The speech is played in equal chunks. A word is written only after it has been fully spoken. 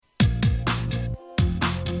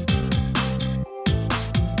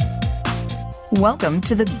Welcome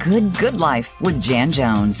to the Good Life with Jan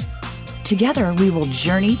Jones. Together, we will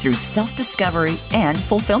journey through self-discovery and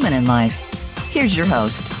fulfillment in life. Here's your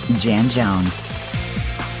host, Jan Jones.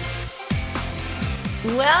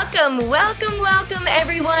 Welcome,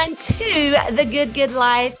 everyone, to the Good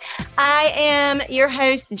Life. I am your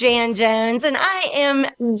host, Jan Jones, and I am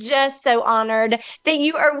just so honored that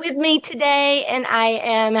you are with me today, and I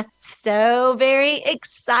am so very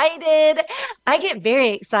excited. I get very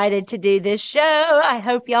excited to do this show. I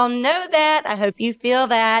hope y'all know that. I hope you feel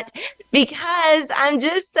that, because I'm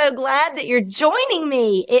just so glad that you're joining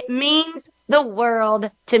me. It means the world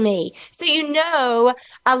to me. So,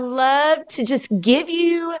 I love to just give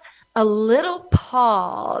you a little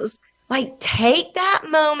pause. Like, take that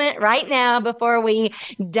moment right now before we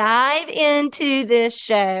dive into this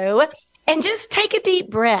show and just take a deep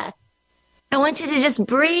breath. I want you to just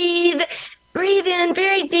breathe in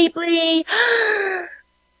very deeply,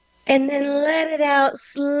 and then let it out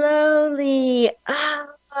slowly.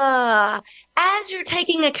 As you're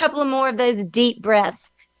taking a couple of more of those deep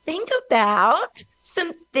breaths, think about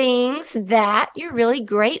some things that you're really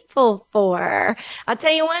grateful for. I'll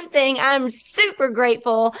tell you one thing, I'm super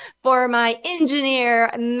grateful for my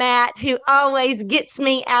engineer, Matt, who always gets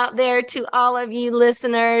me out there to all of you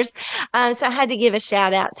listeners. So I had to give a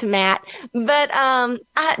shout out to Matt. But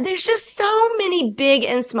there's just so many big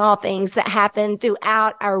and small things that happen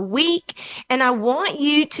throughout our week. And I want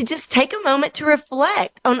you to just take a moment to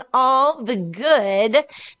reflect on all the good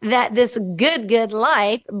that this good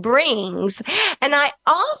life brings. And I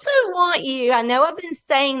also want you, I know I've been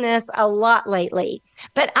saying this a lot lately,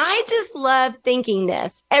 but I just love thinking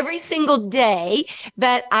this every single day.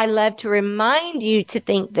 But I love to remind you to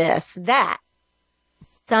think this, that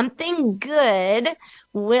something good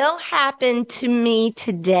will happen to me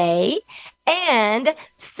today, and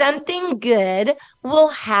something good will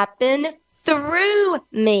happen through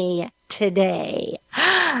me today.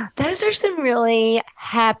 Those are some really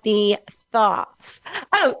happy thoughts.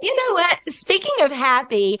 Oh, you know what? Speaking of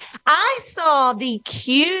happy, I saw the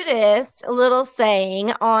cutest little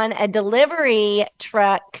saying on a delivery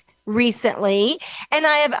truck recently, and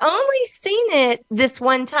I have only seen it this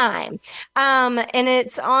one time. And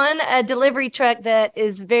it's on a delivery truck that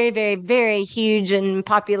is very, very, very huge and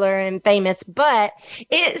popular and famous, but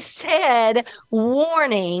it said,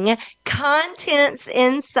 warning, contents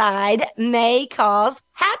inside may cause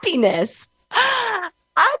happiness.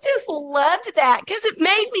 I just loved that because it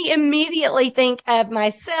made me immediately think of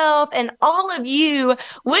myself and all of you.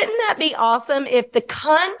 Wouldn't that be awesome if the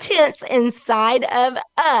contents inside of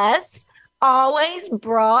us always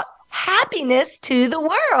brought happiness to the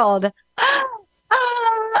world?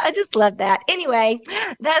 I just love that. Anyway,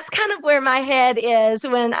 that's kind of where my head is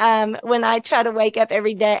when I try to wake up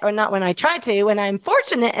every day, or not when I try to, when I'm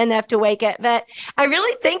fortunate enough to wake up. But I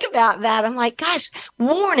really think about that. I'm like, gosh,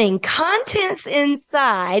 warning, contents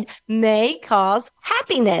inside may cause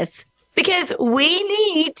happiness, because we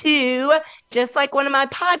need to, just like one of my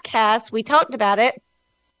podcasts, we talked about it,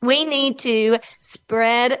 we need to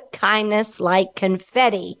spread kindness like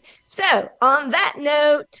confetti. So on that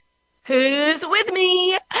note, who's with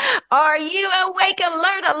me? Are you awake,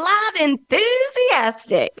 alert, alive,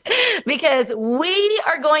 enthusiastic? Because we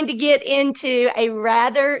are going to get into a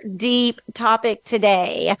rather deep topic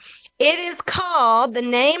today. It is called, the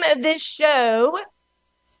name of this show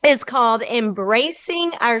is called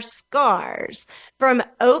Embracing Our Scars, from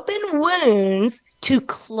Open Wounds to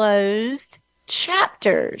Closed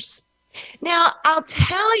Chapters. Now, I'll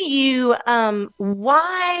tell you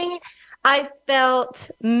why I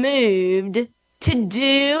felt moved to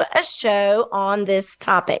do a show on this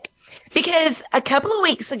topic, because a couple of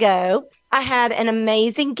weeks ago, I had an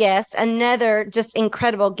amazing guest, another just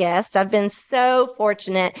incredible guest. I've been so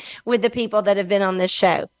fortunate with the people that have been on this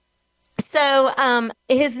show. So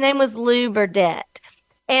his name was Lou Burdett.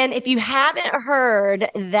 And if you haven't heard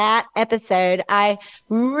that episode, I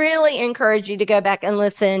really encourage you to go back and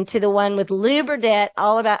listen to the one with Lou Burdett,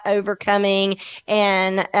 all about overcoming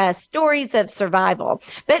and stories of survival.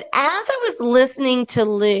 But as I was listening to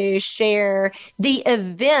Lou share the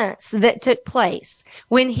events that took place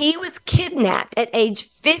when he was kidnapped at age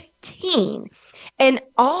 15 and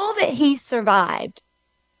all that he survived,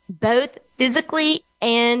 both physically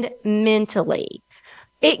and mentally,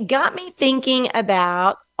 it got me thinking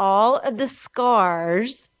about all of the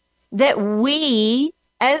scars that we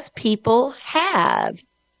as people have.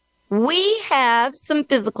 We have some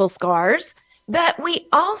physical scars, but we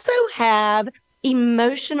also have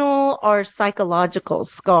emotional or psychological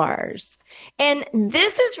scars. And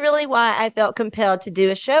this is really why I felt compelled to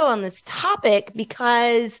do a show on this topic,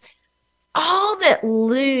 because all that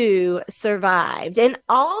Lou survived and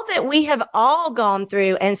all that we have all gone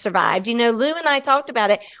through and survived. You know, Lou and I talked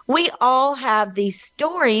about it. We all have these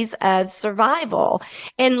stories of survival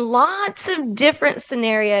and lots of different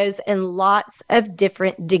scenarios and lots of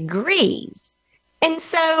different degrees. And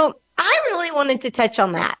so I really wanted to touch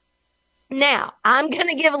on that. Now, I'm going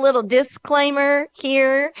to give a little disclaimer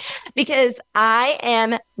here because I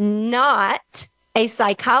am not a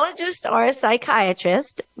psychologist or a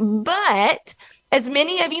psychiatrist, but as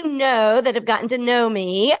many of you know that have gotten to know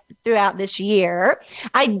me throughout this year,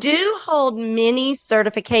 I do hold many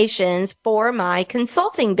certifications for my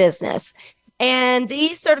consulting business. And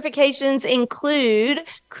these certifications include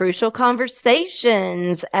crucial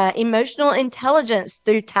conversations, emotional intelligence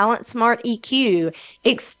through Talent Smart EQ,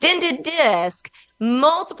 extended disc,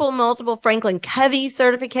 multiple Franklin Covey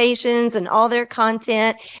certifications and all their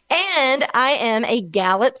content. And I am a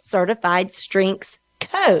Gallup certified strengths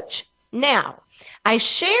coach. Now, I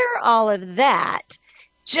share all of that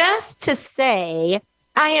just to say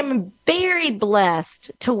I am very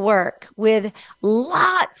blessed to work with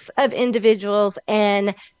lots of individuals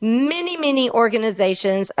and many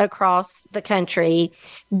organizations across the country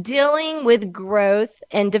dealing with growth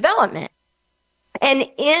and development. And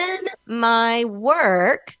in my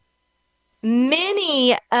work,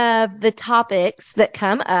 many of the topics that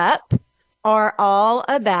come up are all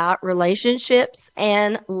about relationships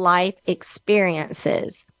and life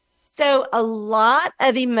experiences. So a lot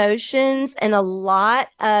of emotions and a lot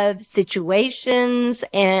of situations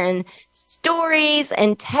and stories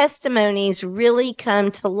and testimonies really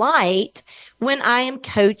come to light when I am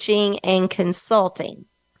coaching and consulting.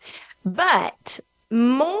 But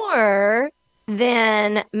more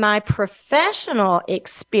than my professional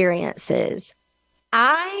experiences,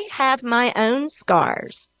 I have my own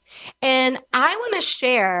scars. And I want to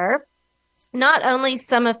share not only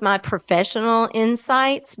some of my professional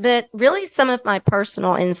insights, but really some of my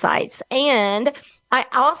personal insights. And I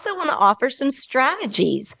also want to offer some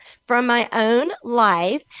strategies from my own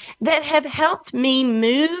life that have helped me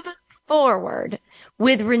move forward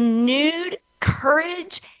with renewed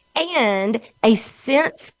courage and a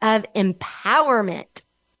sense of empowerment.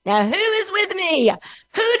 Now, who is with me?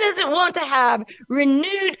 Who doesn't want to have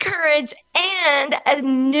renewed courage and a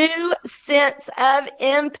new sense of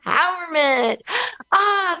empowerment?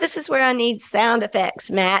 This is where I need sound effects,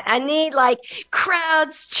 Matt. I need like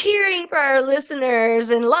crowds cheering for our listeners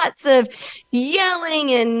and lots of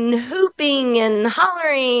yelling and hooping and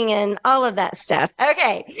hollering and all of that stuff.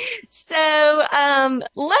 Okay, so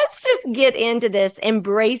let's just get into this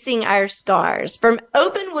embracing our scars from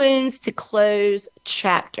open wounds to closed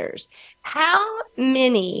chapters. How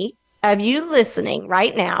many of you listening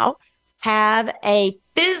right now have a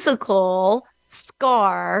physical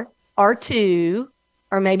scar or two,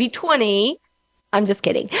 or maybe 20, I'm just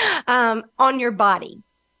kidding, on your body?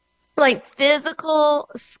 Like physical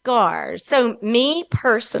scars. So me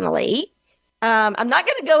personally, I'm not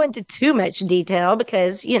going to go into too much detail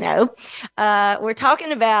because, we're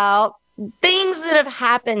talking about things that have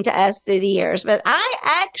happened to us through the years. But I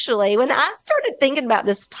actually, when I started thinking about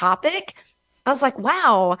this topic, I was like,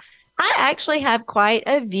 wow, I actually have quite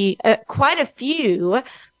a few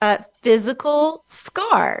physical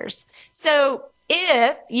scars. So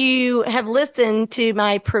if you have listened to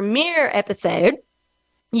my premiere episode,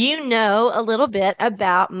 you know a little bit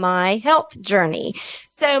about my health journey.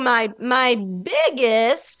 So my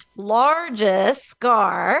biggest, largest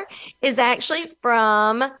scar is actually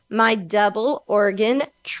from my double organ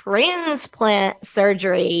transplant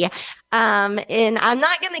surgery. And I'm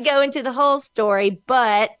not going to go into the whole story,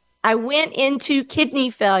 but I went into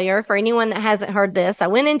kidney failure. For anyone that hasn't heard this, I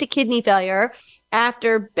went into kidney failure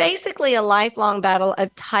after basically a lifelong battle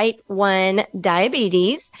of type 1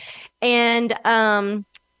 diabetes. And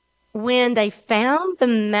when they found the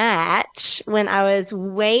match, when I was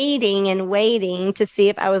waiting to see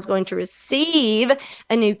if I was going to receive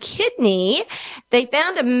a new kidney, they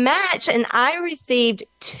found a match and I received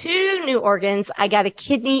 2 new organs. I got a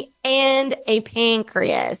kidney and a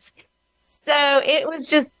pancreas. So it was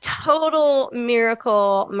just total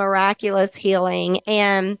miracle, miraculous healing.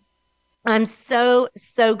 And I'm so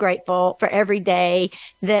grateful for every day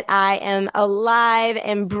that I am alive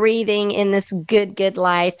and breathing in this good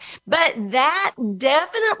life. But that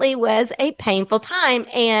definitely was a painful time,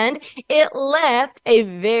 and it left a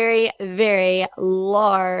very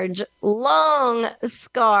large, long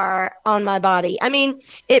scar on my body. I mean,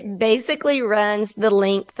 it basically runs the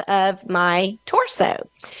length of my torso.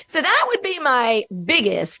 So that would be my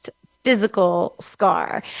biggest physical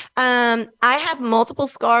scar. I have multiple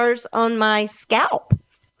scars on my scalp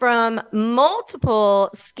from multiple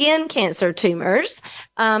skin cancer tumors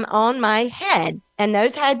on my head. And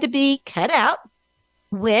those had to be cut out,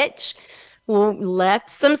 which left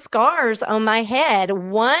some scars on my head.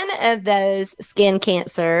 One of those skin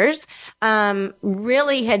cancers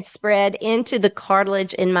really had spread into the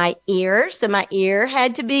cartilage in my ear. So my ear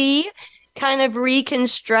had to be kind of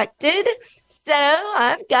reconstructed. So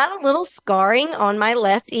I've got a little scarring on my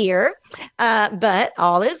left ear, but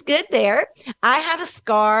all is good there. I have a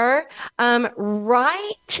scar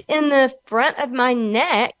right in the front of my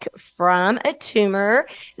neck from a tumor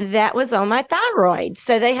that was on my thyroid.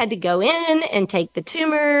 So they had to go in and take the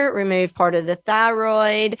tumor, remove part of the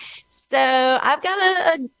thyroid. So I've got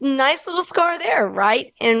a nice little scar there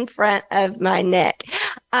right in front of my neck.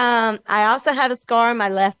 I also have a scar on my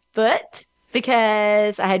left foot,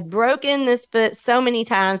 because I had broken this foot so many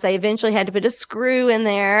times. I eventually had to put a screw in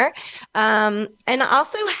there. And I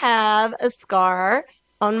also have a scar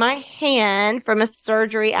on my hand from a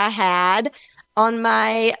surgery I had on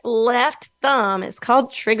my left thumb. It's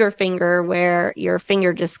called trigger finger, where your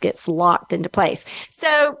finger just gets locked into place.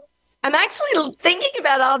 So I'm actually thinking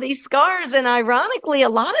about all these scars, and ironically, a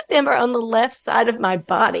lot of them are on the left side of my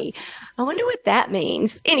body. I wonder what that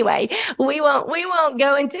means. Anyway, we won't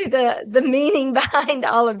go into the meaning behind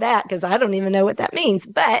all of that, because I don't even know what that means.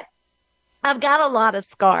 But I've got a lot of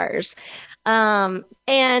scars. And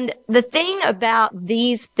the thing about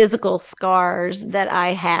these physical scars that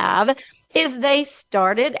I have is they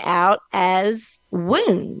started out as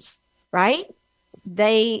wounds, right?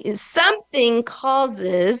 Something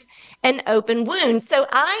causes an open wound. So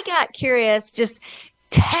I got curious, just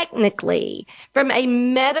technically from a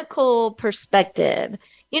medical perspective,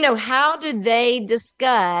 how do they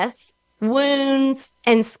discuss wounds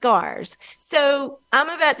and scars? So I'm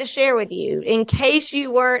about to share with you, in case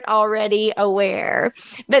you weren't already aware,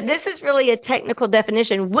 but this is really a technical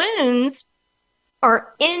definition. Wounds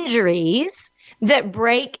are injuries that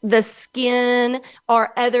break the skin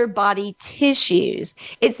or other body tissues.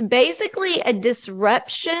 It's basically a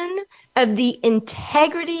disruption of the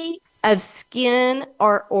integrity of skin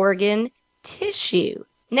or organ tissue.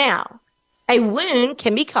 Now, a wound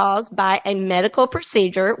can be caused by a medical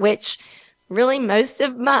procedure, which really most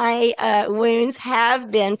of my wounds have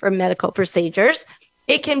been from medical procedures.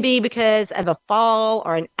 It can be because of a fall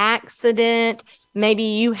or an accident. Maybe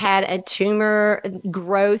you had a tumor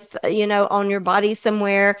growth, on your body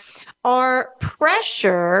somewhere, or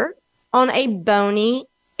pressure on a bony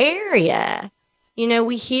area.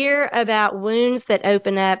 We hear about wounds that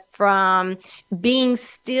open up from being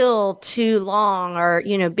still too long, or,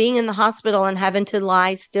 being in the hospital and having to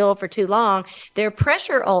lie still for too long. They're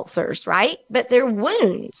pressure ulcers, right? But they're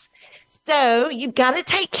wounds. So you've got to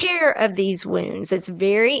take care of these wounds. It's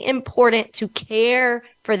very important to care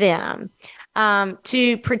for them,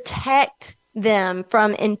 to protect them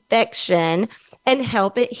from infection and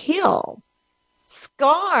help it heal.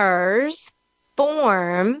 Scars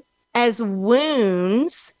form as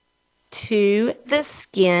wounds to the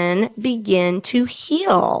skin begin to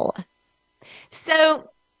heal. So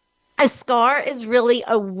a scar is really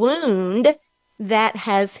a wound that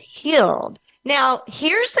has healed. Now,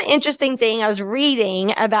 here's the interesting thing. I was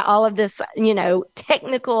reading about all of this,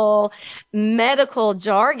 technical medical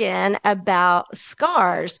jargon about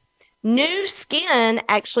scars. New skin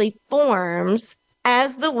actually forms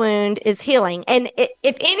as the wound is healing. And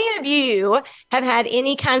if any of you have had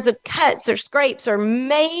any kinds of cuts or scrapes or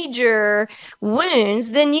major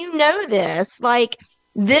wounds, then you know this, like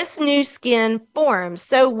this new skin forms.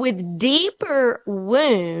 So with deeper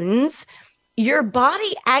wounds, your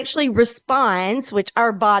body actually responds, which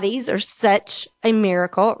our bodies are such a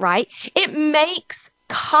miracle, right? It makes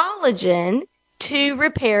collagen to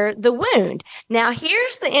repair the wound. Now,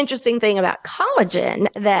 here's the interesting thing about collagen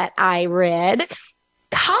that I read.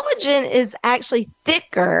 Collagen is actually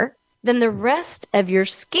thicker than the rest of your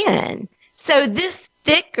skin. So this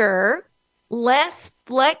thicker, less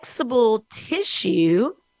flexible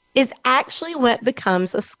tissue is actually what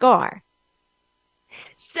becomes a scar.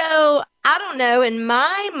 So I don't know, in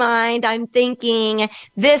my mind, I'm thinking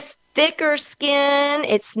this thicker skin,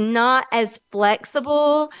 it's not as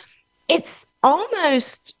flexible. It's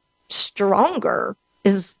almost stronger.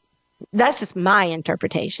 That's just my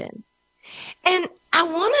interpretation. And I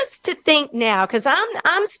want us to think now, because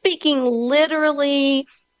I'm speaking literally,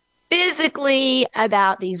 physically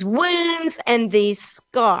about these wounds and these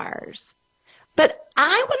scars. But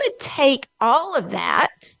I want to take all of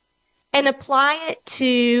that and apply it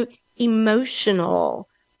to emotional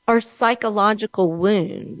or psychological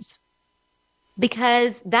wounds,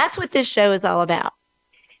 because that's what this show is all about.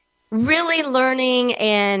 really learning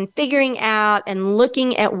and figuring out and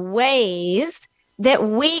looking at ways that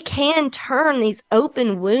we can turn these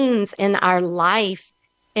open wounds in our life,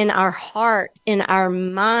 in our heart, in our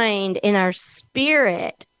mind, in our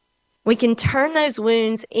spirit. We can turn those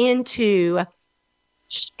wounds into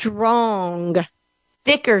strong,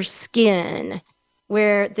 thicker skin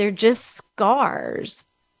where they're just scars.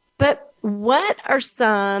 But what are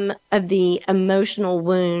some of the emotional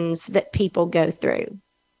wounds that people go through?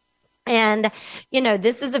 And,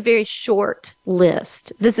 this is a very short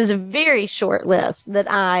list. This is a very short list that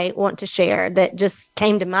I want to share that just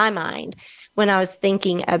came to my mind when I was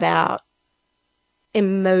thinking about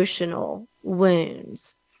emotional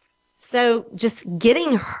wounds. So just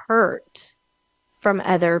getting hurt from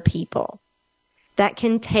other people. That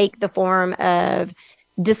can take the form of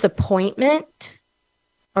disappointment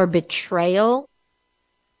or betrayal.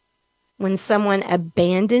 When someone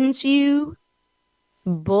abandons you,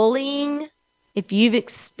 bullying, if you've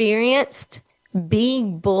experienced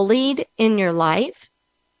being bullied in your life,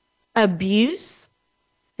 abuse,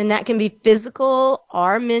 and that can be physical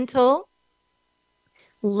or mental,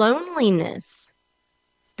 loneliness,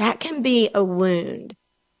 that can be a wound.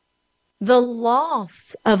 The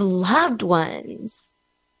loss of loved ones.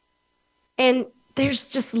 And there's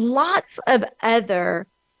just lots of other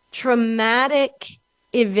traumatic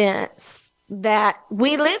events that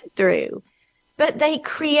we live through, but they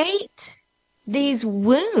create these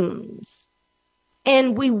wounds.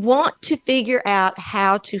 And we want to figure out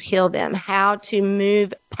how to heal them, how to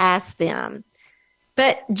move past them.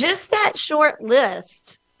 But just that short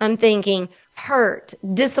list, I'm thinking hurt,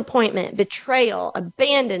 disappointment, betrayal,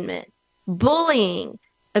 abandonment, bullying,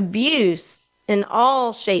 abuse in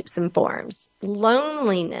all shapes and forms,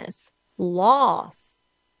 loneliness, loss.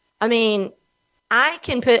 I mean, I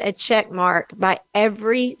can put a check mark by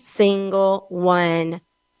every single one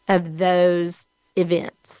of those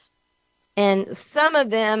events. And some of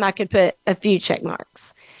them I could put a few check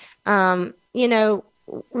marks.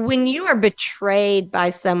 When you are betrayed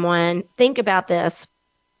by someone, think about this.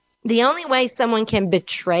 The only way someone can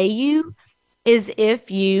betray you is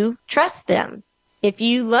if you trust them, if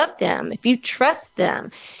you love them, if you trust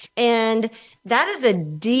them. And that is a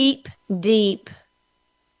deep, deep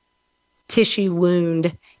tissue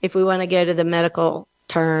wound, if we want to go to the medical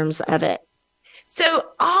terms of it. So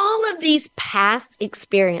all of these past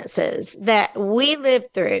experiences that we live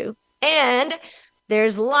through, and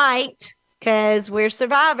there's light because we're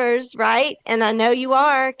survivors, right? And I know you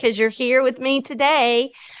are because you're here with me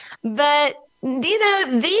today. But,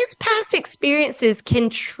 these past experiences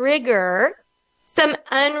can trigger some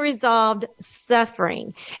unresolved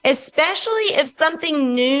suffering, especially if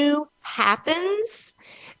something new happens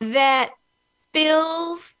that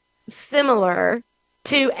feels similar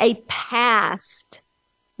to a past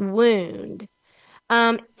wound.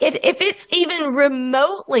 If it's even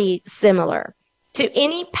remotely similar to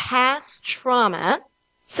any past trauma,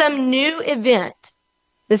 some new event.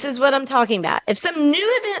 This is what I'm talking about. If some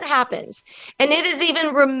new event happens and it is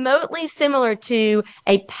even remotely similar to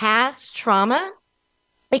a past trauma,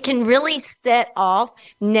 it can really set off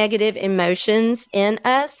negative emotions in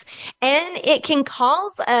us, and it can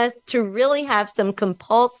cause us to really have some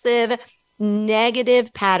compulsive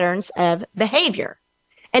negative patterns of behavior.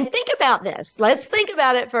 And think about this. Let's think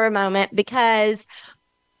about it for a moment, because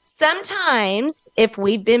sometimes if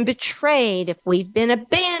we've been betrayed, if we've been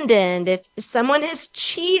abandoned, if someone has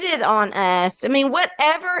cheated on us,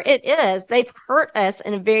 whatever it is, they've hurt us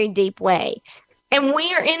in a very deep way. And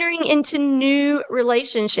we are entering into new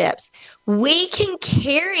relationships. We can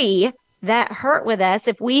carry that hurt with us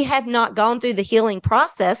if we have not gone through the healing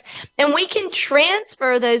process, and we can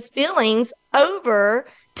transfer those feelings over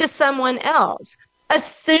to someone else,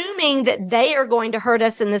 assuming that they are going to hurt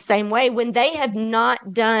us in the same way when they have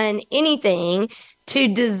not done anything to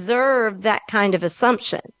deserve that kind of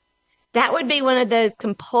assumption. That would be one of those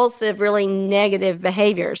compulsive, really negative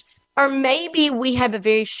behaviors. Or maybe we have a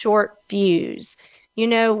very short fuse.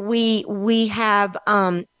 We have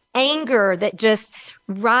anger that just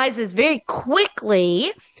rises very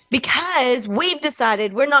quickly because we've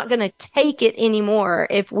decided we're not going to take it anymore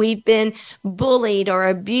if we've been bullied or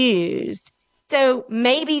abused. So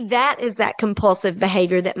maybe that is that compulsive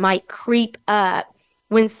behavior that might creep up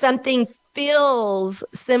when something feels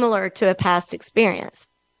similar to a past experience.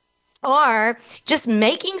 Or just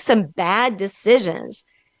making some bad decisions.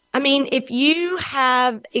 If you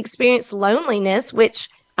have experienced loneliness, which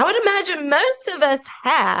I would imagine most of us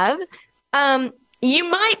have, you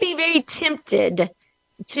might be very tempted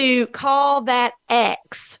to call that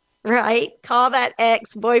ex right? Call that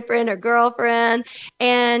ex-boyfriend or girlfriend.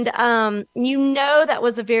 And that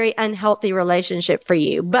was a very unhealthy relationship for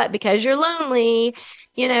you. But because you're lonely,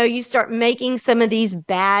 you start making some of these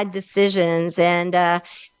bad decisions, and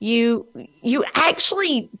you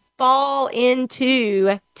actually fall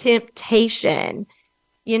into temptation.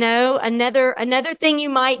 Another thing you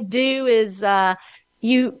might do is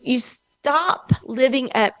you stop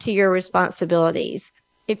living up to your responsibilities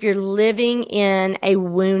if you're living in a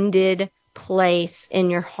wounded place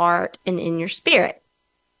in your heart and in your spirit.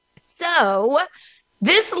 So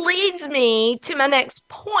this leads me to my next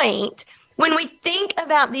point. When we think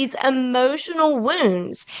about these emotional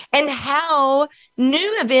wounds and how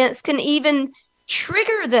new events can even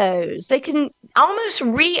trigger those, they can almost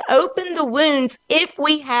reopen the wounds if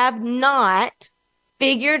we have not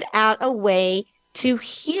figured out a way to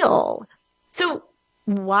heal. So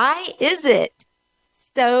why is it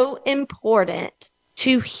so important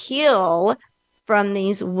to heal from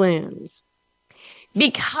these wounds?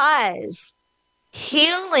 Because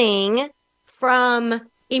healing from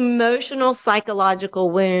emotional, psychological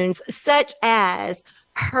wounds, such as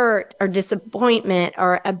hurt or disappointment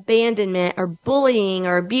or abandonment or bullying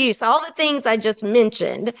or abuse, all the things I just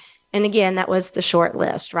mentioned. And again, that was the short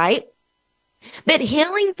list, right? But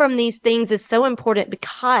healing from these things is so important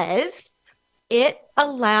because it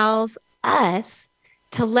allows us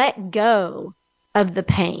to let go of the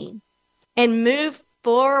pain and move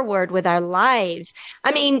forward with our lives.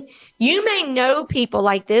 I mean, you may know people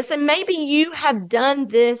like this, and maybe you have done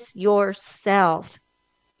this yourself.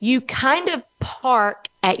 You kind of park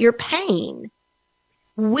at your pain.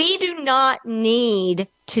 We do not need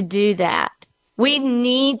to do that. We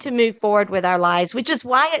need to move forward with our lives, which is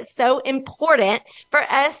why it's so important for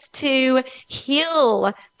us to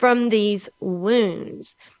heal from these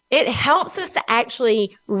wounds. It helps us to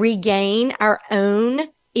actually regain our own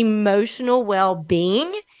emotional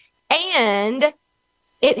well-being, and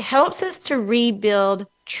it helps us to rebuild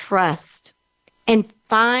trust and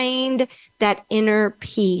find that inner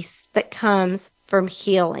peace that comes from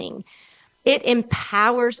healing. It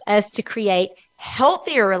empowers us to create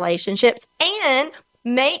healthier relationships and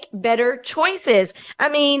make better choices. I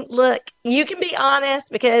mean, look, you can be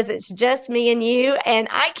honest because it's just me and you, and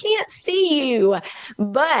I can't see you,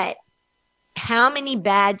 but how many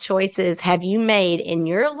bad choices have you made in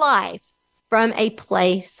your life from a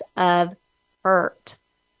place of hurt?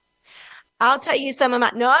 I'll tell you some of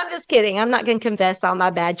no, I'm just kidding. I'm not going to confess all my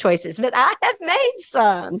bad choices, but I have made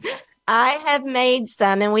some.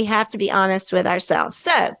 And we have to be honest with ourselves.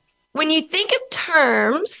 So when you think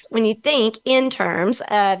in terms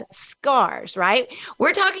of scars, right?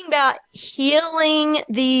 We're talking about healing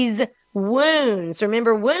these wounds.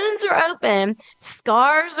 Remember, wounds are open,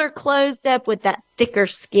 scars are closed up with that thicker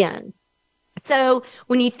skin. So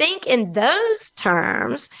when you think in those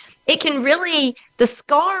terms, the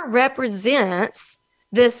scar represents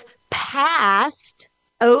this past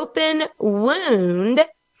open wound,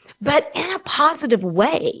 but in a positive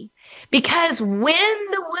way. Because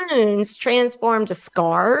when the wounds transform to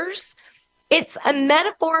scars, it's a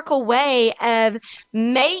metaphorical way of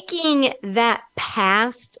making that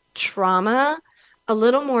past trauma a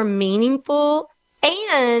little more meaningful,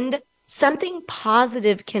 and something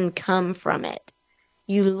positive can come from it.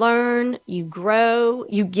 You learn, you grow,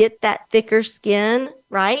 you get that thicker skin,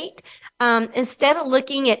 right? Instead of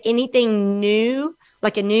looking at anything new,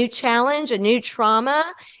 like a new challenge, a new trauma,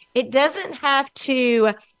 it doesn't have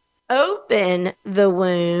to open the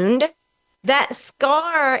wound. That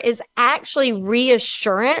scar is actually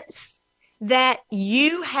reassurance that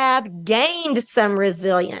you have gained some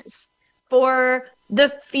resilience for the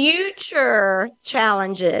future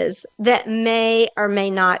challenges that may or may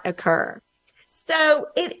not occur. So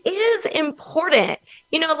it is important.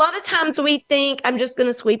 A lot of times we think, I'm just going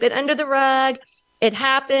to sweep it under the rug. It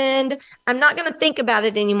happened. I'm not going to think about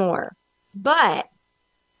it anymore. But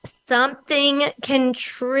something can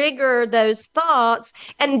trigger those thoughts,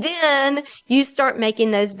 and then you start making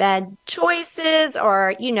those bad choices,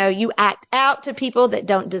 or you act out to people that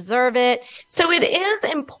don't deserve it. So it is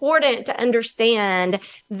important to understand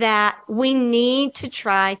that we need to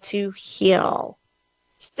try to heal.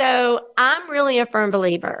 So I'm really a firm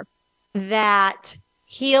believer that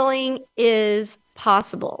healing is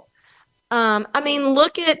possible.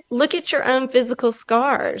 Look at your own physical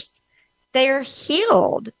scars. They're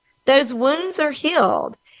healed. Those wounds are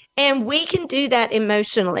healed. And we can do that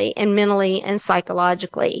emotionally and mentally and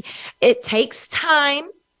psychologically. It takes time.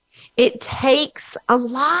 It takes a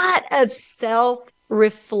lot of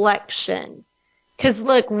self-reflection. Because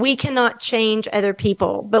look, we cannot change other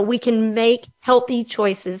people, but we can make healthy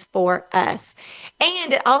choices for us.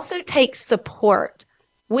 And it also takes support.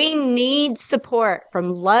 We need support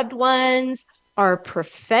from loved ones or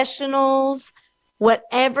professionals,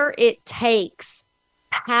 whatever it takes.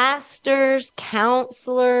 Pastors,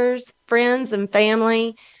 counselors, friends, and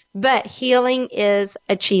family. But healing is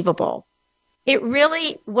achievable.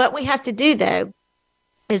 What we have to do though,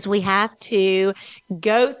 is we have to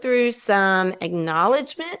go through some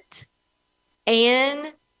acknowledgement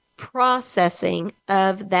and processing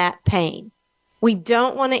of that pain. We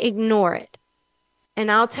don't want to ignore it. And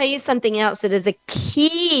I'll tell you something else that is a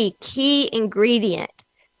key ingredient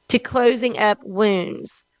to closing up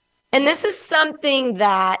wounds. And this is something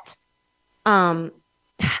that,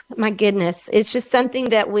 my goodness, it's just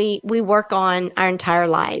something that we work on our entire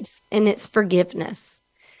lives, and it's forgiveness.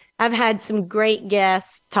 I've had some great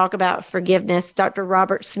guests talk about forgiveness. Dr.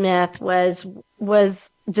 Robert Smith was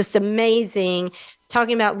just amazing,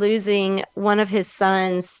 talking about losing one of his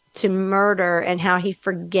sons to murder and how he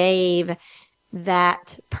forgave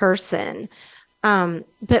that person.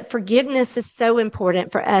 But forgiveness is so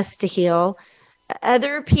important for us to heal.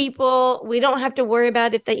 Other people, we don't have to worry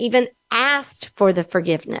about if they even asked for the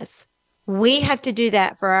forgiveness. We have to do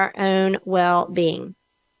that for our own well-being.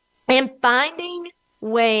 And finding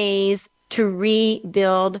ways to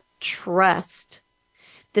rebuild trust.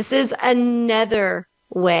 This is another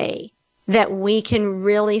way that we can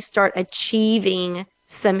really start achieving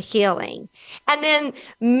some healing. And then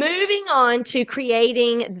moving on to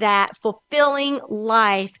creating that fulfilling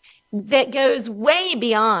life that goes way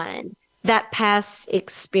beyond that past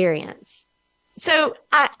experience. So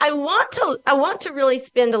I want to really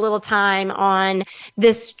spend a little time on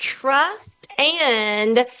this trust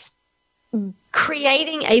and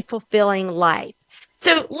creating a fulfilling life.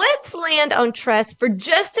 So let's land on trust for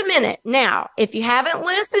just a minute. Now, if you haven't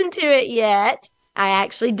listened to it yet, I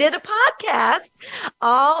actually did a podcast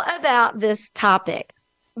all about this topic.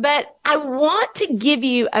 But I want to give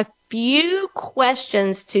you a few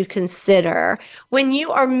questions to consider when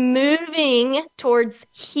you are moving towards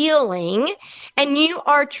healing and you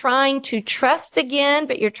are trying to trust again,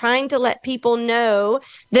 but you're trying to let people know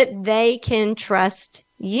that they can trust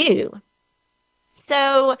you.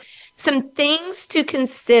 So some things to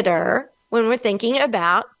consider when we're thinking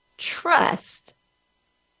about trust.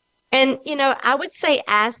 And, I would say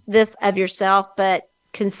ask this of yourself, but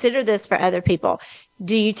consider this for other people.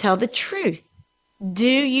 Do you tell the truth? Do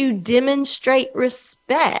you demonstrate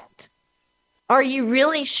respect? Are you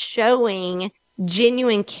really showing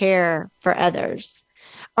genuine care for others?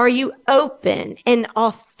 Are you open and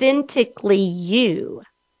authentically you?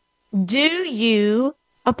 Do you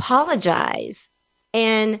apologize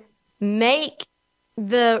and make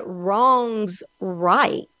the wrongs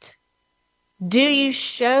right? Do you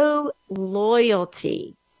show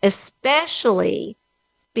loyalty, especially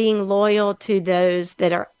being loyal to those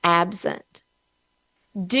that are absent?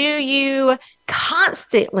 Do you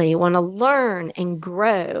constantly want to learn and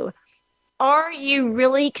grow? Are you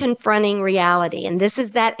really confronting reality? And this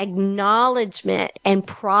is that acknowledgement and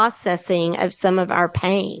processing of some of our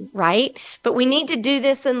pain, right? But we need to do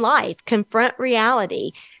this in life, confront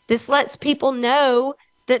reality. This lets people know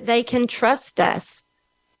that they can trust us.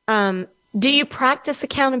 Do you practice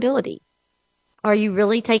accountability? Are you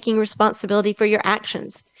really taking responsibility for your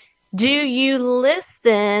actions? Do you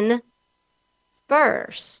listen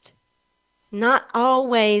first? Not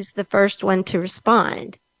always the first one to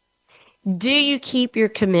respond. Do you keep your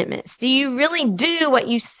commitments? Do you really do what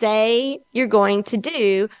you say you're going to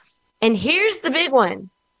do? And here's the big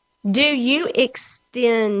one. Do you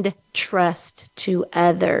extend trust to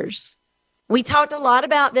others? We talked a lot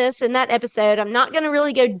about this in that episode. I'm not going to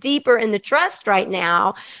really go deeper in the trust right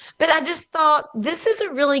now, but I just thought this is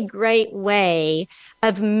a really great way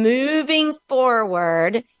of moving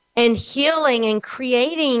forward and healing and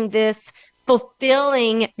creating this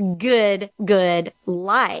fulfilling good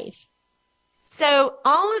life. So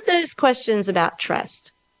all of those questions about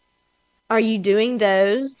trust, are you doing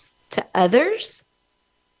those to others?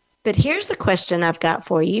 But here's a question I've got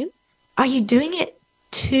for you. Are you doing it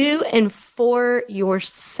to and for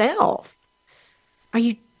yourself? Are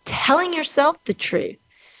you telling yourself the truth?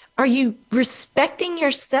 Are you respecting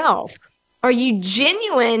yourself? Are you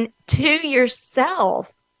genuine to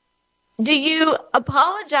yourself? Do you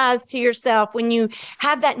apologize to yourself when you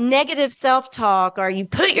have that negative self-talk, or you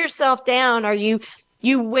put yourself down, or you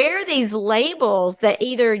wear these labels that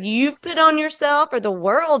either you've put on yourself or the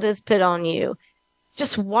world has put on you?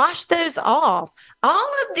 Just wash those off. All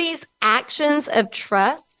of these actions of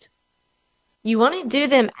trust, you want to do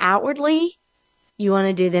them outwardly, you want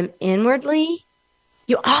to do them inwardly,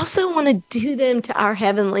 you also want to do them to our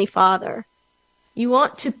Heavenly Father. You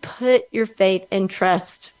want to put your faith and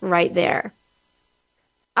trust right there.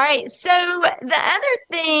 All right, so the other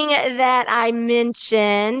thing that I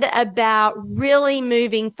mentioned about really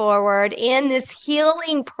moving forward in this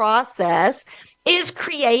healing process is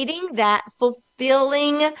creating that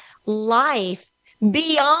fulfilling life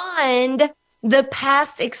beyond the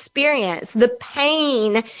past experience, the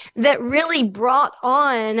pain that really brought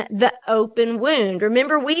on the open wound.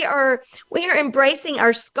 Remember, we are embracing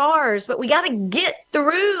our scars, but we got to get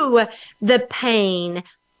through the pain,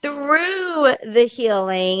 through the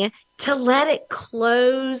healing, to let it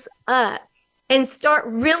close up and start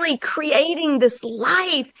really creating this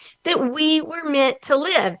life that we were meant to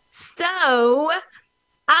live. So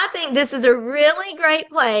I think this is a really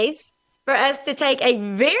great place for us to take a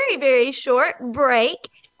very, very short break.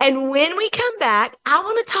 And when we come back, I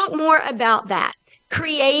want to talk more about that.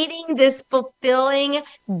 Creating this fulfilling,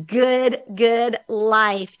 good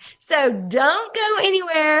life. So don't go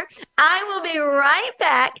anywhere. I will be right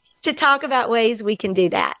back to talk about ways we can do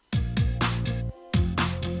that.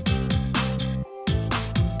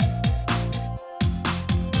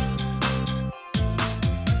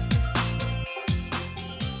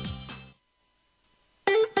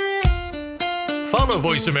 Follow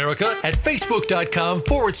Voice America at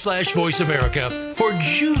facebook.com/Voice America for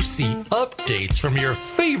juicy updates from your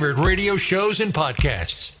favorite radio shows and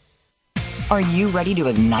podcasts. Are you ready to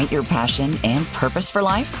ignite your passion and purpose for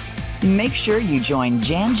life? Make sure you join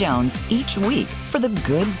Jan Jones each week for the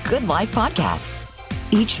Good Life podcast.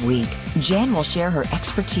 Each week, Jan will share her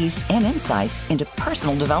expertise and insights into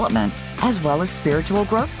personal development as well as spiritual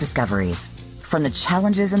growth discoveries. From the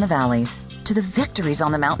challenges in the valleys to the victories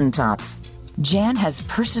on the mountaintops, Jan has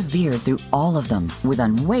persevered through all of them with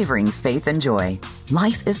unwavering faith and joy.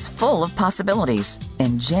 Life is full of possibilities,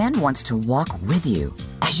 and Jan wants to walk with you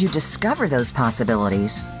as you discover those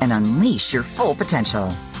possibilities and unleash your full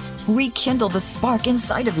potential. Rekindle the spark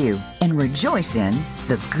inside of you and rejoice in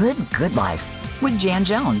the Good Life with Jan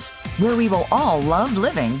Jones, where we will all love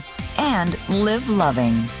living and live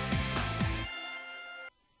loving.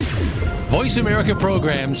 Voice America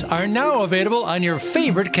programs are now available on your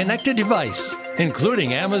favorite connected device,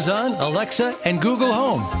 including Amazon, Alexa, and Google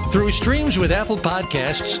Home. Through streams with Apple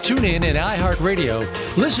Podcasts, TuneIn, and iHeartRadio,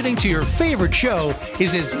 listening to your favorite show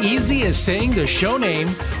is as easy as saying the show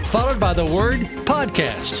name followed by the word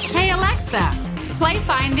podcast. Hey, Alexa, play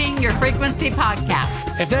Finding Your Frequency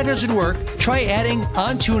podcast. If that doesn't work, try adding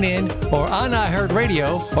on TuneIn or on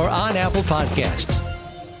iHeartRadio or on Apple Podcasts.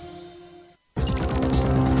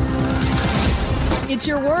 It's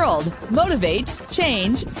your world. Motivate,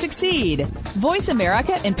 change, succeed.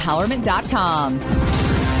 VoiceAmericaEmpowerment.com.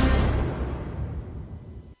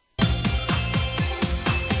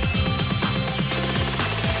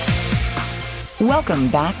 Welcome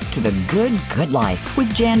back to the Good Life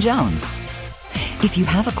with Jan Jones. If you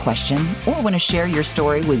have a question or want to share your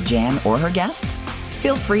story with Jan or her guests,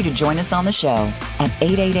 feel free to join us on the show at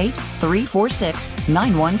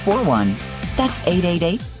 888-346-9141. That's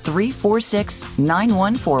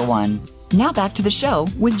 888-346-9141. Now back to the show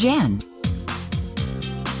with Jan.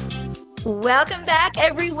 Welcome back,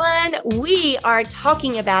 everyone. We are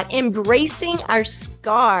talking about embracing our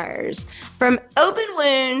scars from open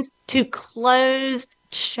wounds to closed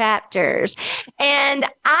chapters. And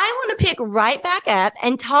I want to pick right back up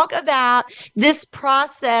and talk about this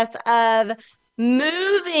process of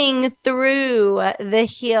moving through the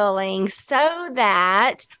healing so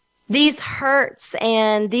that these hurts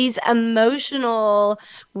and these emotional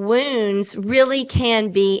wounds really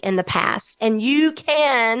can be in the past. And you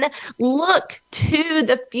can look to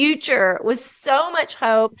the future with so much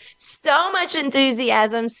hope, so much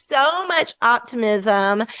enthusiasm, so much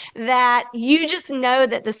optimism that you just know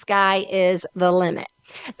that the sky is the limit.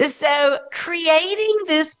 So creating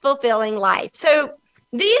this fulfilling life. So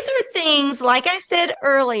these are things, like I said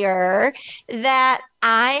earlier, that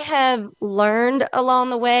I have learned along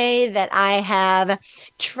the way, that I have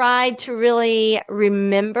tried to really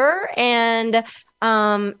remember, and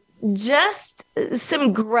just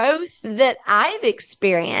some growth that I've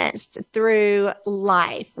experienced through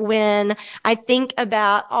life when I think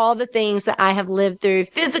about all the things that I have lived through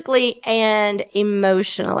physically and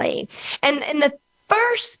emotionally. And the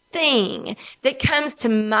first thing that comes to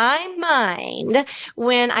my mind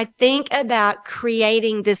when I think about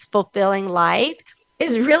creating this fulfilling life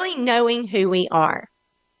is really knowing who we are.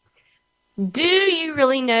 Do you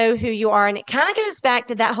really know who you are? And it kind of goes back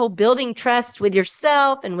to that whole building trust with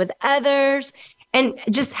yourself and with others, and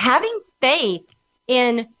just having faith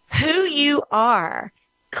in who you are,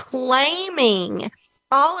 claiming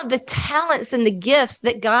all of the talents and the gifts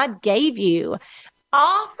that God gave you,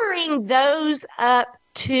 offering those up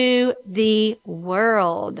to the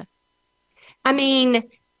world. I mean,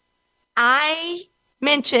 I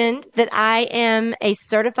mentioned that I am a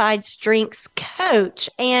certified strengths coach.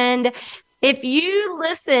 And if you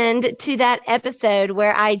listened to that episode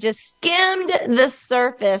where I just skimmed the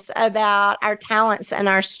surface about our talents and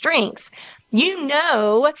our strengths, you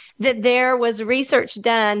know that there was research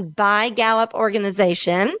done by Gallup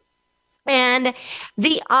organization, and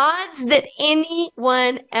the odds that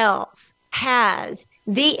anyone else has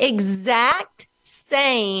the exact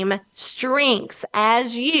same strengths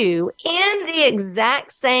as you in the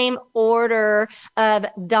exact same order of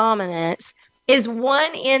dominance is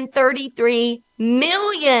 1 in 33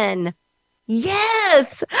 million.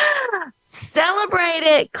 Yes. Celebrate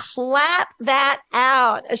it. Clap that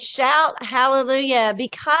out. Shout hallelujah,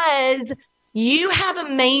 because you have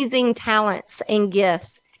amazing talents and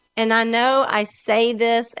gifts. And I know I say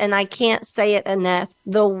this and I can't say it enough.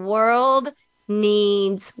 The world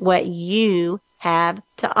needs what you have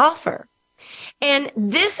to offer. And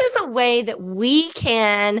this is a way that we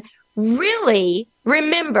can really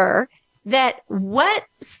remember that what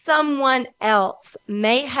someone else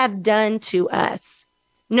may have done to us,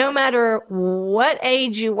 no matter what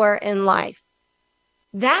age you were in life,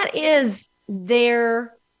 that is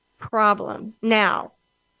their problem. Now,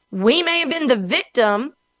 we may have been the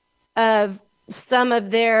victim of some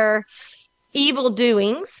of their evil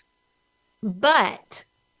doings, but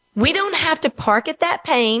we don't have to park at that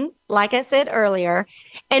pain, like I said earlier,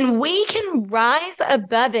 and we can rise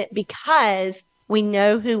above it because we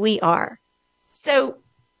know who we are. So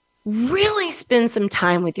really spend some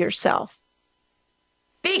time with yourself.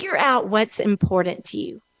 Figure out what's important to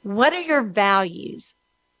you. What are your values?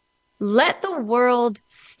 Let the world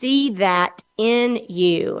see that in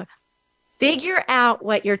you. Figure out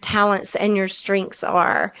what your talents and your strengths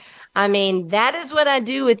are. I mean, that is what I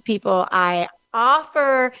do with people. I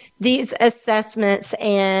offer these assessments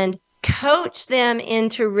and coach them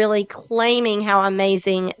into really claiming how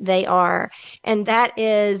amazing they are. And that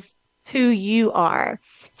is who you are.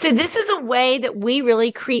 So this is a way that we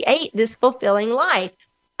really create this fulfilling life.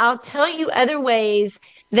 I'll tell you other ways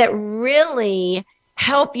that really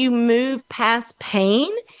help you move past pain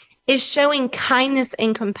is showing kindness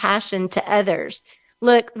and compassion to others.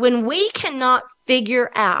 Look, when we cannot figure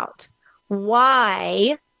out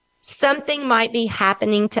why something might be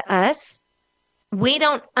happening to us, we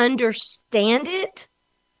don't understand it.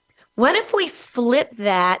 What if we flip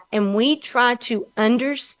that and we try to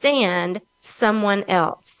understand someone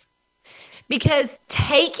else? Because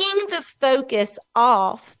taking the focus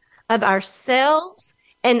off of ourselves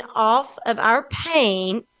and off of our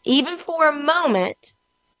pain, even for a moment.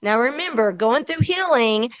 Now remember, going through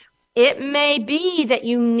healing, it may be that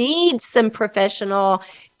you need some professional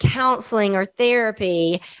counseling or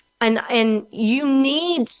therapy, and you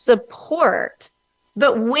need support.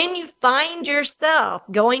 But when you find yourself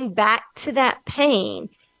going back to that pain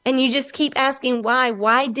and you just keep asking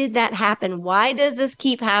why did that happen? Why does this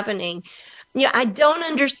keep happening? Yeah, I don't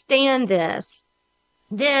understand this.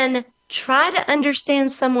 Then try to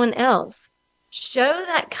understand someone else. Show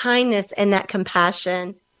that kindness and that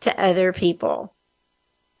compassion to other people.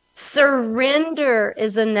 Surrender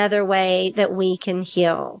is another way that we can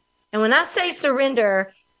heal. And when I say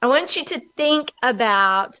surrender, I want you to think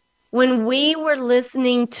about when we were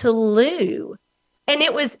listening to Lou, and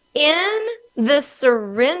it was in the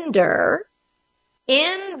surrender,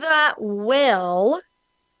 in that well,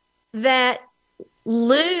 that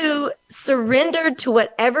Lou surrendered to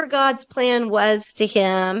whatever God's plan was to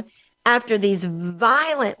him after these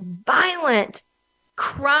violent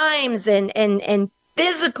crimes and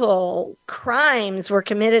physical crimes were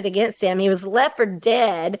committed against him. He was left for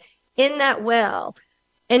dead in that well,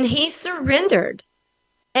 and he surrendered.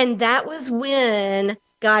 And that was when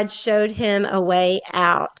God showed him a way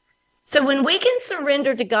out. So when we can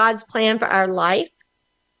surrender to God's plan for our life,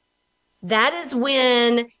 that is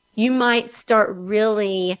when you might start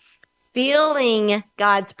really feeling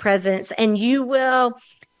God's presence, and you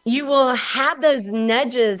will have those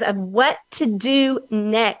nudges of what to do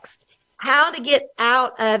next, how to get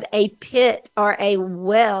out of a pit or a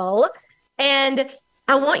well. And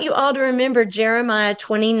I want you all to remember Jeremiah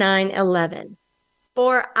 29:11.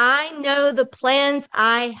 For I know the plans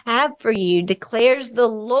I have for you, declares the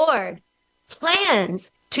Lord,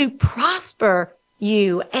 plans to prosper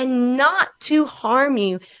you and not to harm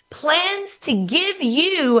you, plans to give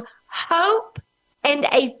you hope and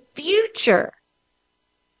a future.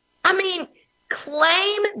 I mean,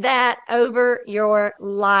 claim that over your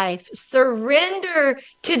life. Surrender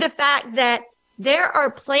to the fact that There are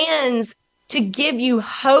plans to give you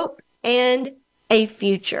hope and a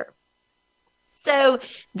future. So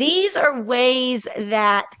these are ways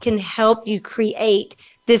that can help you create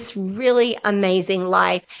this really amazing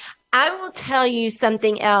life. I will tell you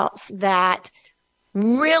something else that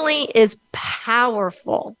really is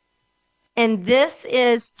powerful. And this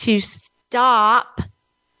is to stop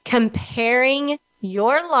comparing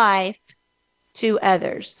your life to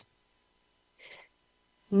others.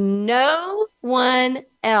 No one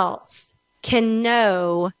else can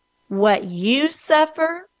know what you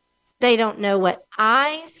suffer. They don't know what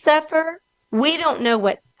I suffer. We don't know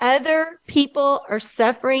what other people are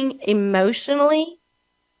suffering emotionally.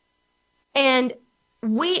 And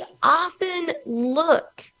we often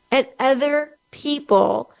look at other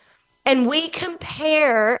people and we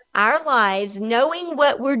compare our lives, knowing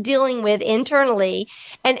what we're dealing with internally,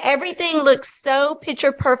 and everything looks so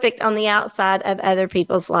picture perfect on the outside of other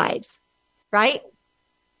people's lives, right?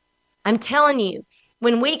 I'm telling you,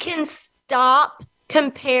 when we can stop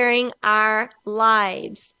comparing our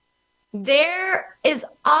lives, there is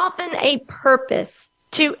often a purpose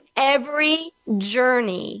to every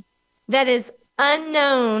journey that is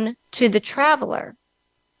unknown to the traveler.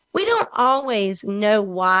 We don't always know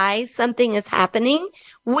why something is happening.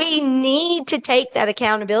 We need to take that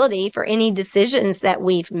accountability for any decisions that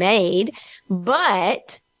we've made,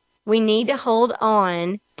 but we need to hold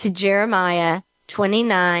on to Jeremiah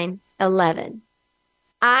 29:11.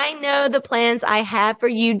 I know the plans I have for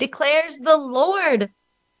you, declares the Lord.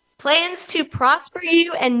 Plans to prosper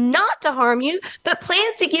you and not to harm you, but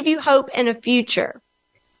plans to give you hope and a future.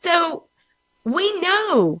 So we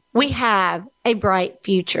know we have a bright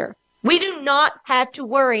future. We do not have to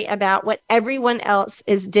worry about what everyone else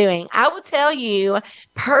is doing. I will tell you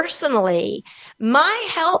personally, my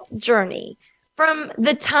health journey from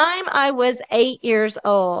the time I was 8 years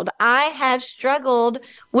old, I have struggled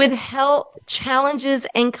with health challenges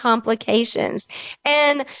and complications.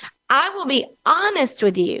 And I will be honest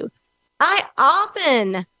with you, I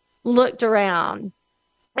often looked around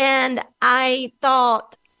and I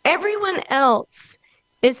thought, everyone else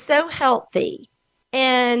is so healthy,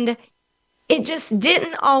 and it just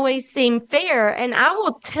didn't always seem fair. And I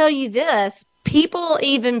will tell you this, people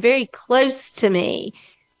even very close to me,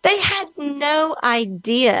 they had no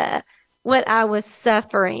idea what I was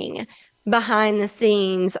suffering behind the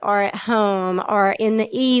scenes or at home or in the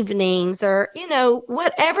evenings or,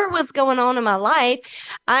 whatever was going on in my life.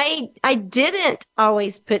 I didn't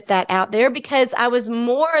always put that out there because I was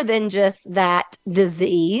more than just that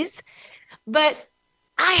disease, but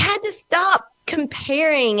I had to stop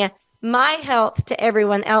comparing my health to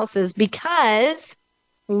everyone else's, because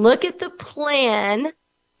look at the plan,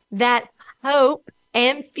 that hope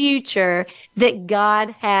and future that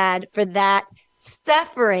God had for that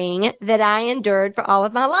suffering that I endured for all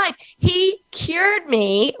of my life. He cured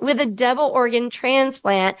me with a double organ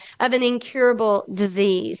transplant of an incurable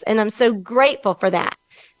disease. And I'm so grateful for that.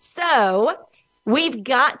 So we've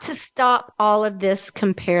got to stop all of this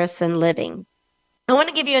comparison living. I want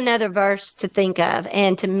to give you another verse to think of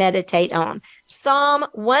and to meditate on. Psalm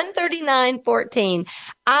 139:14.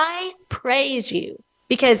 I praise you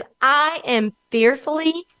because I am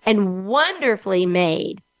fearfully and wonderfully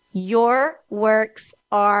made. Your works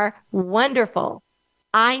are wonderful.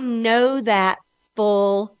 I know that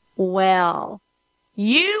full well.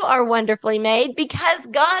 You are wonderfully made because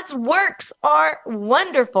God's works are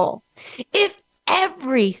wonderful. If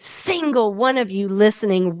every single one of you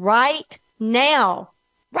listening right now,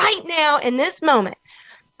 in this moment,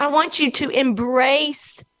 I want you to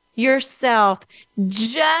embrace yourself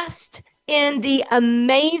just in the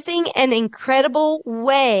amazing and incredible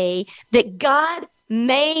way that God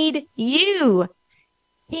made you.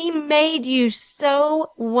 He made you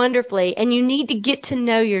so wonderfully, and you need to get to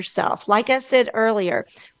know yourself. Like I said earlier,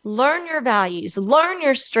 learn your values, learn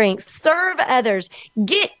your strengths, serve others,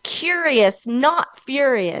 get curious, not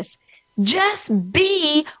furious. Just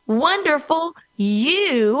be wonderful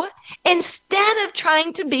you instead of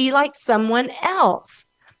trying to be like someone else.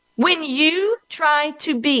 When you try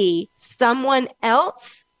to be someone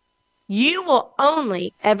else, you will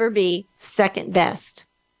only ever be second best.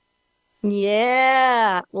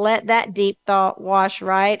 Yeah, let that deep thought wash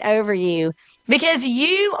right over you, because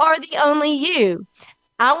you are the only you.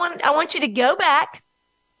 I want you to go back,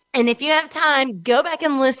 and if you have time, go back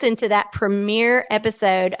and listen to that premiere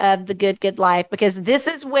episode of The Good Good Life, because this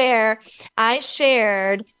is where I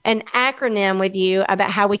shared an acronym with you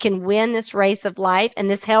about how we can win this race of life, and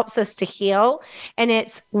this helps us to heal. And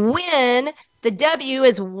it's WIN. The W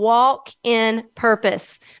is walk in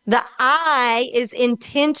purpose. The I is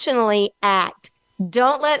intentionally act.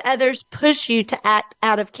 Don't let others push you to act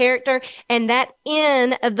out of character. And that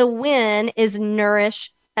N of the win is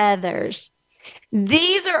nourish others.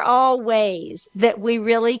 These are all ways that we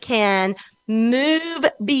really can move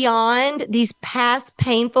beyond these past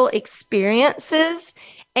painful experiences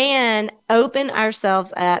and open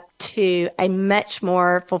ourselves up to a much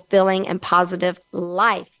more fulfilling and positive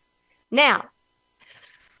life. Now,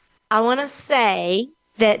 I want to say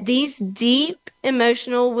that these deep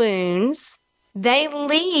emotional wounds, they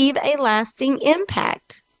leave a lasting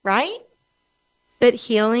impact, right? But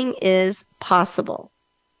healing is possible.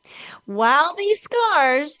 While these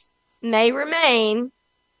scars may remain,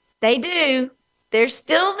 they do, they're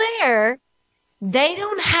still there. They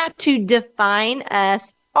don't have to define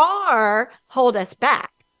us or hold us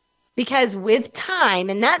back. Because with time,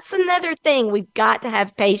 and that's another thing, we've got to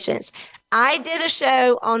have patience. I did a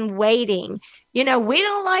show on waiting. We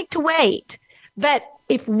don't like to wait, but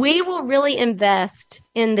if we will really invest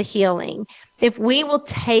in the healing, if we will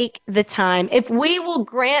take the time, if we will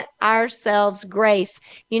grant ourselves grace,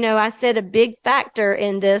 I said a big factor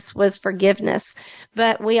in this was forgiveness,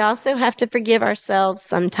 but we also have to forgive ourselves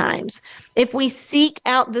sometimes. If we seek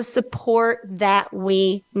out the support that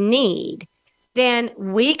we need, then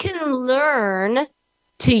we can learn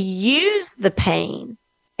to use the pain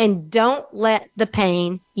and don't let the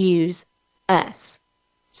pain use us.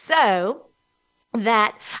 So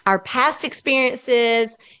that our past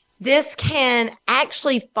experiences, this can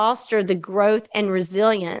actually foster the growth and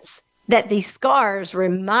resilience that these scars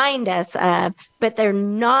remind us of, but they're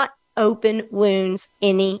not open wounds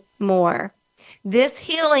anymore. This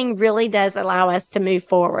healing really does allow us to move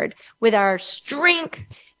forward with our strength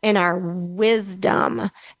and our wisdom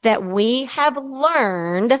that we have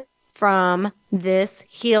learned from this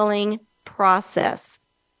healing process.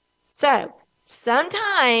 So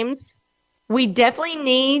sometimes we definitely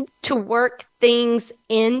need to work things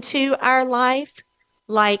into our life,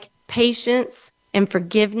 like patience and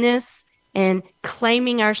forgiveness and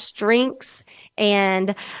claiming our strengths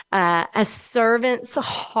and a servant's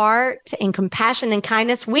heart and compassion and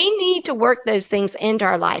kindness. We need to work those things into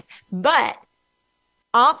our life. But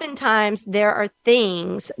oftentimes there are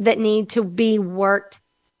things that need to be worked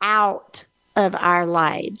out of our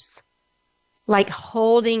lives, like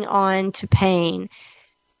holding on to pain,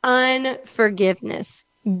 unforgiveness,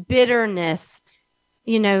 bitterness,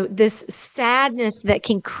 this sadness that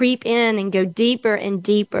can creep in and go deeper and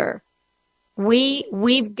deeper.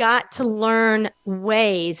 We've got to learn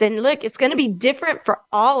ways. And look, it's going to be different for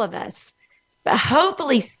all of us. But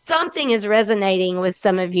hopefully something is resonating with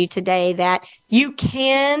some of you today that you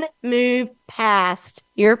can move past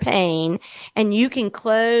your pain and you can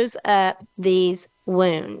close up these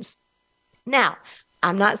wounds. Now,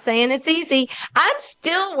 I'm not saying it's easy. I'm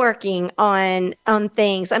still working on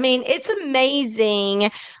things. I mean, it's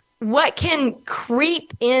amazing what can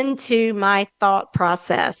creep into my thought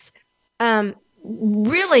process.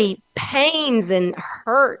 Really pains and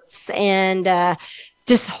hurts and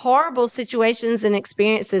just horrible situations and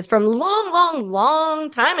experiences from long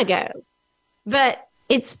time ago. But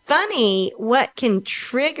it's funny what can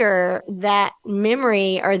trigger that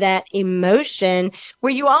memory or that emotion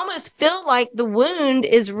where you almost feel like the wound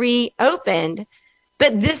is reopened.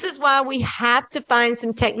 But this is why we have to find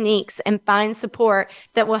some techniques and find support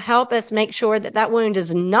that will help us make sure that that wound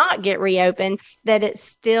does not get reopened, that it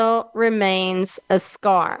still remains a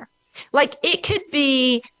scar. Like it could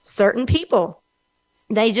be certain people.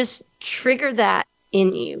 They just trigger that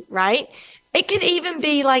in you, right? It could even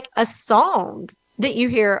be like a song that you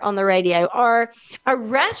hear on the radio or a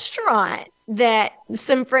restaurant that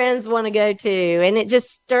some friends want to go to, and it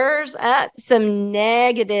just stirs up some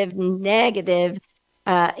negative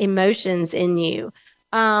emotions in you.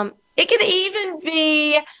 It could even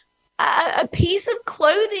be a piece of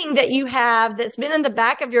clothing that you have that's been in the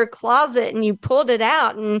back of your closet and you pulled it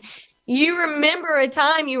out and you remember a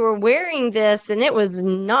time you were wearing this and it was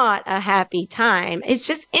not a happy time. It's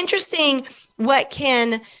just interesting what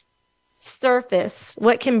can surface,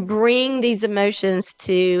 what can bring these emotions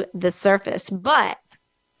to the surface. But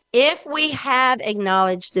if we have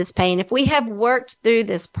acknowledged this pain, if we have worked through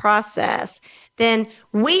this process, then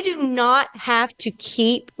we do not have to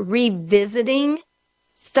keep revisiting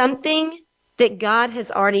something that God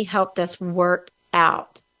has already helped us work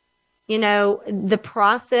out. The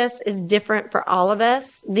process is different for all of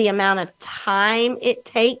us. The amount of time it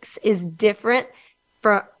takes is different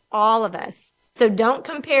for all of us. So don't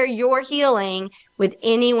compare your healing with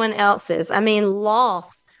anyone else's. I mean,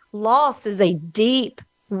 loss is a deep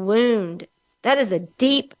wound. That is a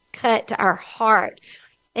deep cut to our heart.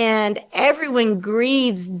 And everyone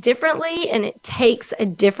grieves differently, and it takes a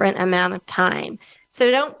different amount of time. So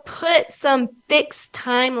don't put some fixed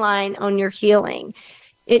timeline on your healing.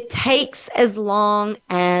 It takes as long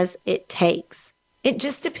as it takes. It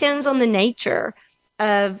just depends on the nature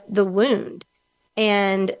of the wound.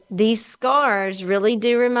 And these scars really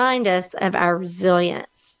do remind us of our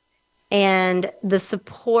resilience and the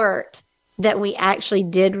support that we actually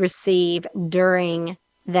did receive during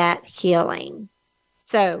that healing.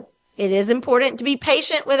 So it is important to be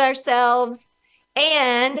patient with ourselves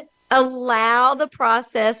and allow the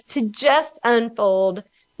process to just unfold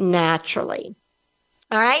naturally.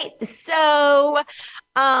 All right. So,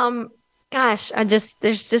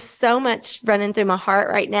 there's just so much running through my heart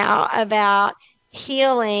right now about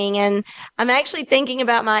healing. And I'm actually thinking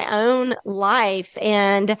about my own life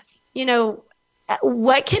and,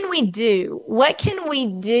 what can we do? What can we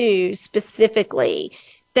do specifically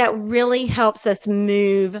that really helps us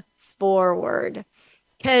move forward?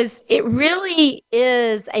 Because it really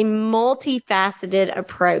is a multifaceted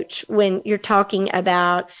approach when you're talking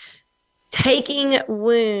about taking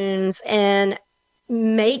wounds and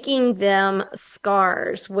making them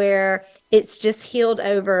scars where it's just healed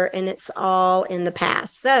over and it's all in the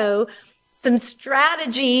past. So some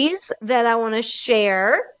strategies that I want to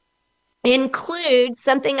share include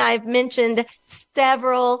something I've mentioned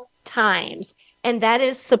several times, and that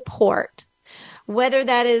is support. Whether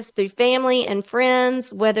that is through family and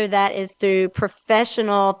friends, whether that is through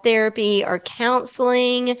professional therapy or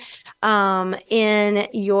counseling, in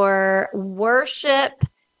your worship,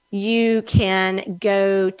 you can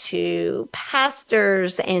go to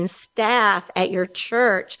pastors and staff at your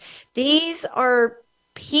church. These are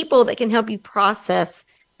people that can help you process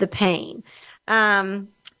the pain.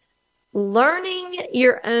 Learning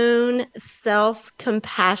your own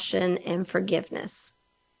self-compassion and forgiveness.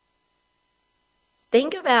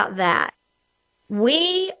 Think about that.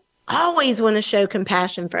 We always want to show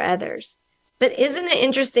compassion for others, but isn't it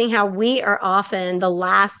interesting how we are often the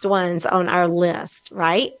last ones on our list,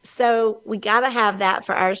 right? So we got to have that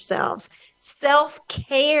for ourselves.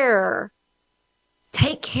 Self-care.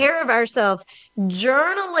 Take care of ourselves.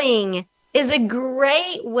 Journaling is a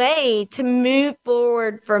great way to move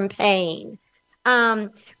forward from pain.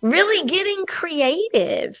 Really getting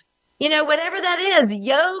creative. Whatever that is,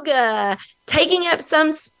 yoga, taking up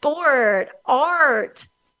some sport, art,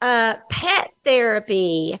 pet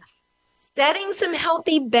therapy, setting some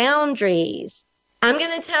healthy boundaries. I'm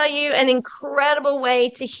going to tell you an incredible way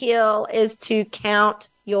to heal is to count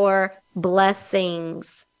your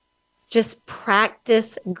blessings. Just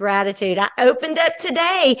practice gratitude. I opened up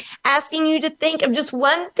today asking you to think of just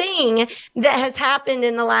one thing that has happened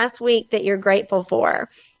in the last week that you're grateful for.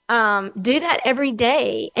 Do that every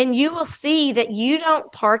day, and you will see that you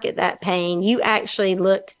don't park at that pain. You actually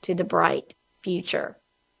look to the bright future.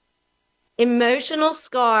 Emotional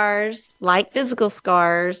scars, like physical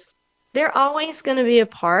scars, they're always going to be a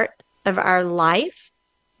part of our life,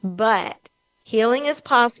 but healing is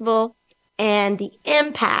possible, and the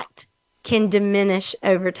impact can diminish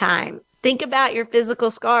over time. Think about your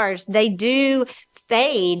physical scars. They do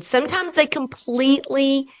fade. Sometimes they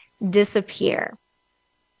completely disappear.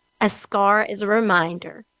 A scar is a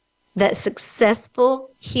reminder that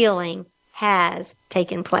successful healing has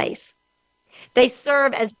taken place. They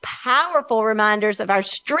serve as powerful reminders of our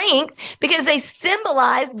strength because they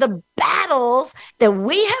symbolize the battles that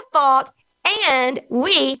we have fought and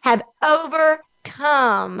we have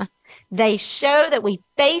overcome. They show that we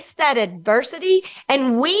faced that adversity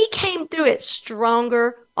and we came through it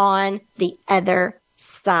stronger on the other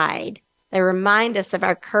side. They remind us of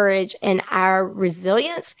our courage and our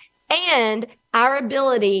resilience and our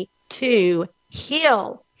ability to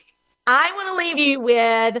heal. I want to leave you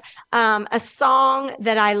with a song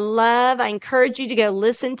that I love. I encourage you to go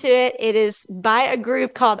listen to it. It is by a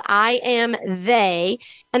group called I Am They,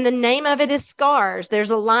 and the name of it is Scars. There's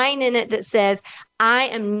a line in it that says, I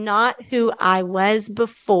am not who I was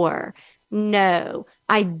before. No,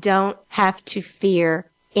 I don't have to fear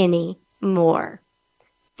anymore.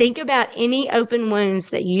 Think about any open wounds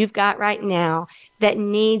that you've got right now that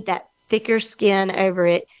need that thicker skin over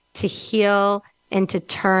it to heal and to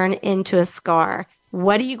turn into a scar.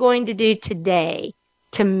 What are you going to do today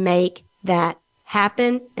to make that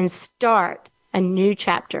happen and start a new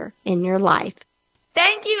chapter in your life?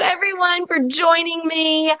 Thank you, everyone, for joining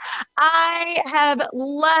me. I have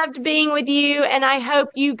loved being with you, and I hope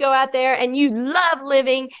you go out there and you love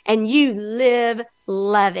living and you live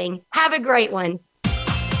loving. Have a great one.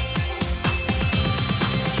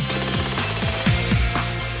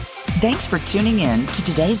 Thanks for tuning in to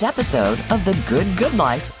today's episode of The Good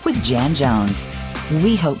Life with Jan Jones.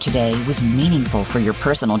 We hope today was meaningful for your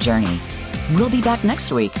personal journey. We'll be back next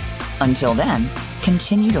week. Until then,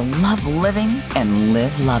 continue to love living and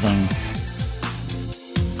live loving.